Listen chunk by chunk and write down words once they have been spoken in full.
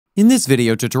In this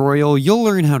video tutorial, you'll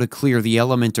learn how to clear the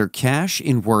Elementor cache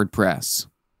in WordPress.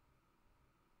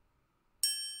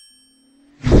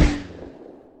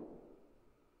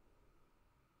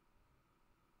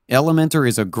 Elementor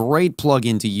is a great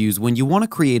plugin to use when you want to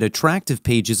create attractive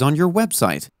pages on your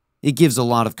website. It gives a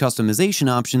lot of customization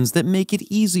options that make it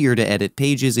easier to edit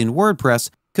pages in WordPress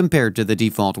compared to the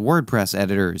default WordPress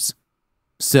editors.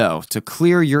 So, to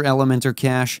clear your Elementor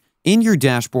cache, in your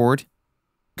dashboard,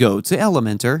 go to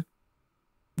Elementor,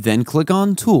 then click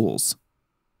on Tools.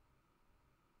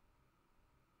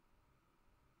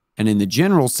 And in the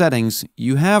General Settings,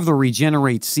 you have the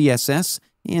Regenerate CSS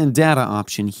and Data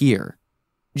option here.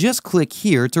 Just click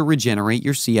here to regenerate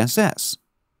your CSS.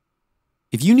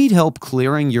 If you need help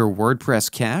clearing your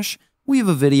WordPress cache, we have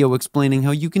a video explaining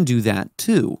how you can do that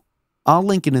too. I'll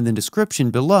link it in the description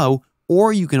below,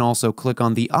 or you can also click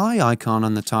on the eye icon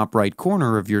on the top right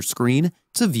corner of your screen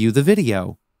to view the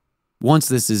video. Once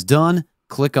this is done,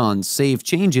 click on Save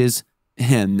Changes,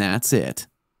 and that's it.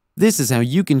 This is how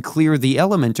you can clear the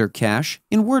Elementor cache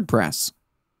in WordPress.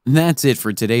 That's it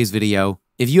for today's video.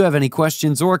 If you have any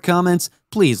questions or comments,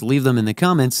 please leave them in the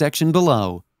comments section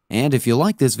below. And if you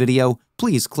like this video,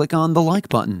 please click on the like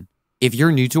button. If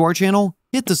you're new to our channel,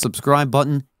 hit the subscribe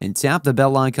button and tap the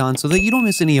bell icon so that you don't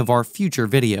miss any of our future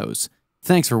videos.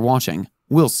 Thanks for watching.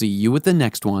 We'll see you with the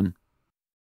next one.